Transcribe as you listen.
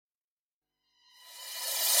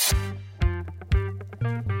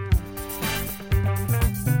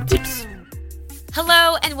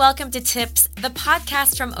Hello and welcome to Tips, the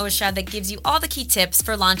podcast from OSHA that gives you all the key tips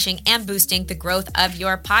for launching and boosting the growth of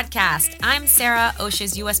your podcast. I'm Sarah,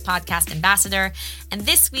 OSHA's US Podcast Ambassador, and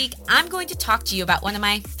this week I'm going to talk to you about one of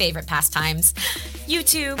my favorite pastimes,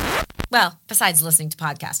 YouTube. Well, besides listening to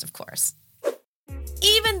podcasts, of course.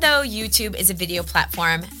 Even though YouTube is a video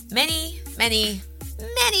platform, many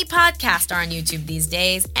podcasts are on YouTube these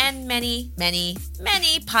days, and many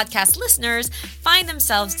podcast listeners find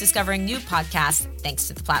themselves discovering new podcasts thanks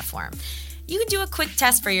to the platform. You can do a quick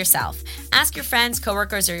test for yourself. Ask your friends,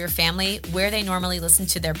 coworkers, or your family where they normally listen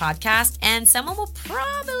to their podcast, and someone will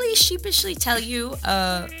probably sheepishly tell you,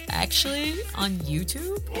 actually, on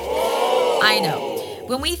YouTube? I know.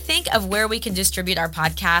 When we think of where we can distribute our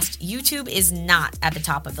podcast, YouTube is not at the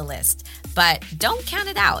top of the list, but don't count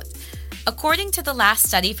it out. According to the last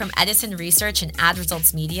study from Edison Research and Ad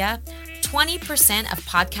Results Media, 20% of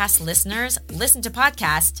podcast listeners listen to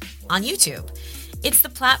podcasts on YouTube. It's the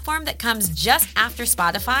platform that comes just after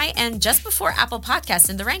Spotify and just before Apple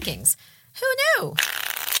Podcasts in the rankings. Who knew?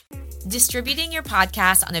 Distributing your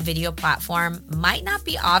podcast on a video platform might not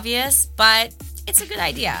be obvious, but it's a good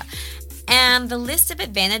idea. And the list of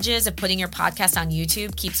advantages of putting your podcast on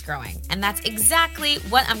YouTube keeps growing. And that's exactly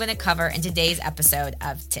what I'm going to cover in today's episode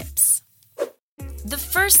of Tips. The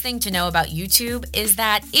first thing to know about YouTube is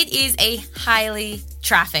that it is a highly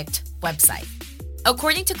trafficked website.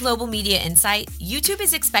 According to Global Media Insight, YouTube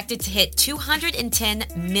is expected to hit 210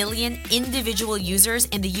 million individual users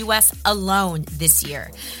in the US alone this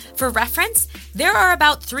year. For reference, there are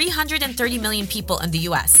about 330 million people in the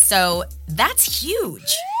US, so that's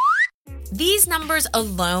huge. These numbers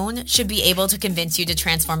alone should be able to convince you to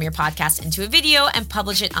transform your podcast into a video and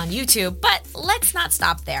publish it on YouTube, but let's not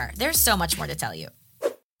stop there. There's so much more to tell you.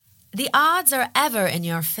 The odds are ever in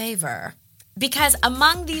your favor, because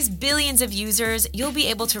among these billions of users, you'll be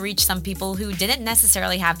able to reach some people who didn't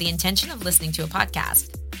necessarily have the intention of listening to a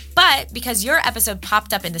podcast. But because your episode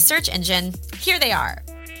popped up in the search engine, here they are.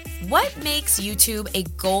 What makes YouTube a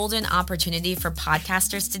golden opportunity for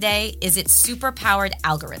podcasters today is its super-powered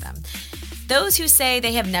algorithm. Those who say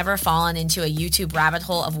they have never fallen into a YouTube rabbit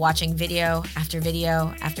hole of watching video after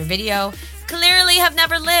video after video clearly have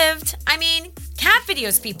never lived. I mean, cat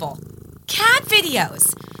videos, people. Cat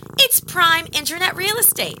videos. It's prime internet real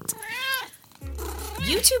estate.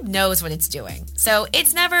 YouTube knows what it's doing, so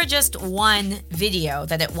it's never just one video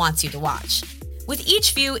that it wants you to watch. With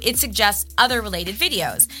each view, it suggests other related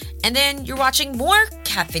videos, and then you're watching more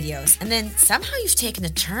cat videos, and then somehow you've taken a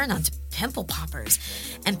turn onto pimple poppers,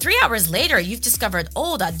 and 3 hours later, you've discovered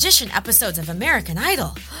old audition episodes of American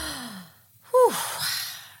Idol. Whew.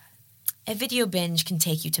 A video binge can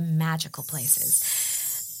take you to magical places.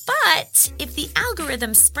 But if the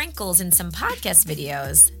algorithm sprinkles in some podcast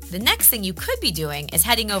videos, the next thing you could be doing is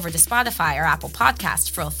heading over to Spotify or Apple Podcasts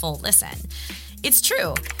for a full listen. It's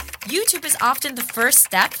true. YouTube is often the first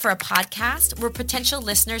step for a podcast where potential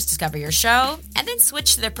listeners discover your show and then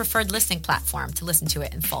switch to their preferred listening platform to listen to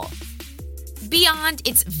it in full. Beyond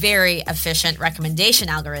its very efficient recommendation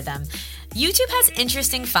algorithm, YouTube has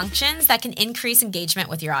interesting functions that can increase engagement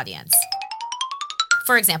with your audience.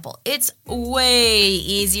 For example, it's way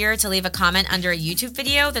easier to leave a comment under a YouTube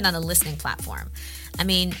video than on a listening platform. I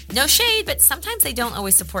mean, no shade, but sometimes they don't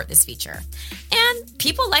always support this feature. And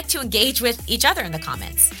people like to engage with each other in the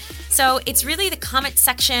comments. So it's really the comment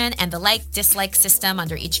section and the like-dislike system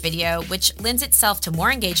under each video, which lends itself to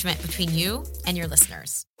more engagement between you and your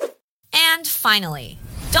listeners. And finally,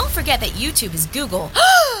 don't forget that YouTube is Google.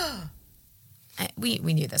 We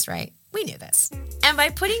knew this, right? We knew this. And by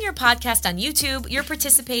putting your podcast on YouTube, you're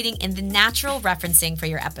participating in the natural referencing for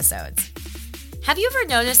your episodes. Have you ever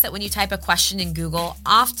noticed that when you type a question in Google,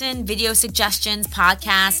 often video suggestions,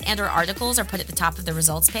 podcasts, and/or articles are put at the top of the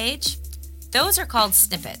results page? Those are called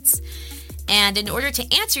snippets. And in order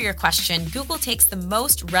to answer your question, Google takes the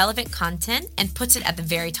most relevant content and puts it at the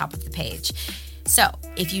very top of the page. So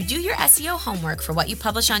if you do your SEO homework for what you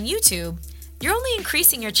publish on YouTube, you're only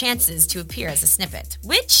increasing your chances to appear as a snippet,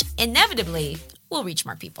 which inevitably will reach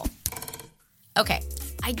more people. Okay,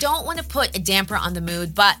 I don't want to put a damper on the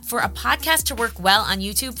mood, but for a podcast to work well on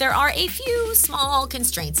YouTube, there are a few small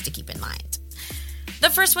constraints to keep in mind. The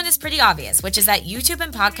first one is pretty obvious, which is that YouTube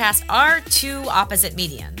and podcast are two opposite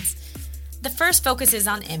mediums. The first focuses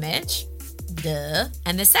on image, duh,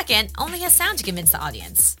 and the second only has sound to convince the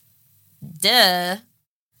audience. Duh.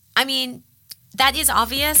 I mean, that is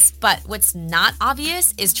obvious, but what's not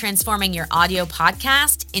obvious is transforming your audio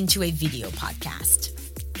podcast into a video podcast.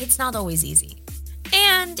 It's not always easy.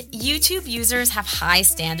 And YouTube users have high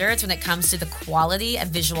standards when it comes to the quality of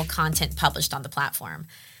visual content published on the platform.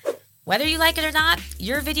 Whether you like it or not,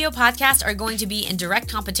 your video podcasts are going to be in direct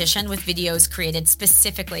competition with videos created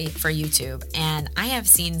specifically for YouTube. And I have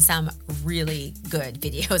seen some really good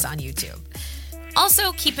videos on YouTube.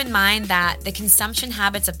 Also, keep in mind that the consumption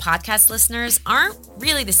habits of podcast listeners aren't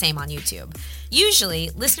really the same on YouTube. Usually,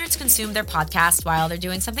 listeners consume their podcast while they're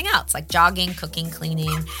doing something else, like jogging, cooking,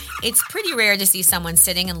 cleaning. It's pretty rare to see someone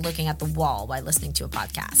sitting and looking at the wall while listening to a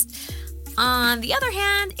podcast. On the other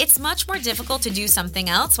hand, it's much more difficult to do something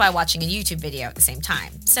else while watching a YouTube video at the same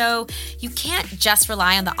time. So you can't just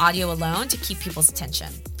rely on the audio alone to keep people's attention.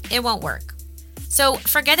 It won't work. So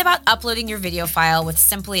forget about uploading your video file with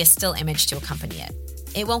simply a still image to accompany it.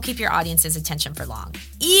 It won't keep your audience's attention for long.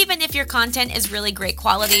 Even if your content is really great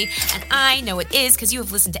quality, and I know it is because you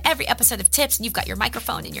have listened to every episode of Tips and you've got your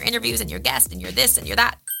microphone and your interviews and your guest and your this and your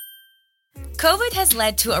that. COVID has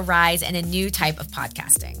led to a rise in a new type of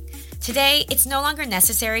podcasting. Today, it's no longer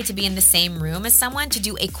necessary to be in the same room as someone to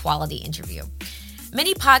do a quality interview.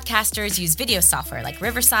 Many podcasters use video software like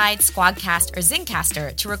Riverside, Squadcast, or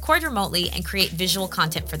Zencaster to record remotely and create visual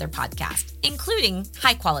content for their podcast, including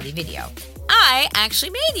high-quality video. I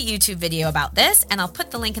actually made a YouTube video about this, and I'll put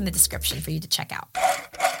the link in the description for you to check out.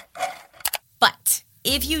 But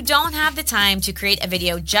if you don't have the time to create a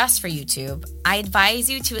video just for YouTube, I advise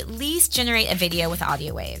you to at least generate a video with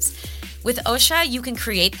audio waves. With Osha, you can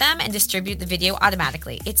create them and distribute the video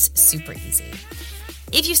automatically. It's super easy.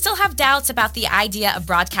 If you still have doubts about the idea of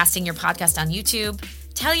broadcasting your podcast on YouTube,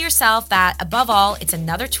 tell yourself that, above all, it's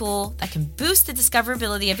another tool that can boost the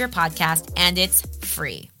discoverability of your podcast, and it's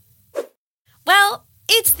free. Well,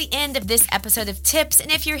 it's the end of this episode of Tips,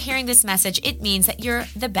 and if you're hearing this message, it means that you're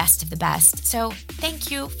the best of the best. So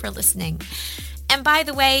thank you for listening. And by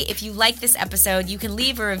the way, if you like this episode, you can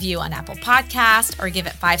leave a review on Apple Podcast or give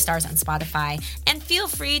it 5 stars on Spotify. And feel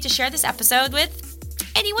free to share this episode with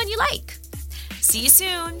anyone you like. See you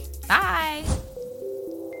soon. Bye.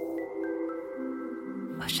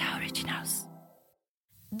 Osha Originals.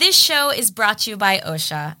 This show is brought to you by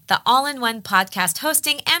Osha, the all-in-one podcast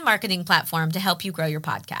hosting and marketing platform to help you grow your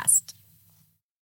podcast.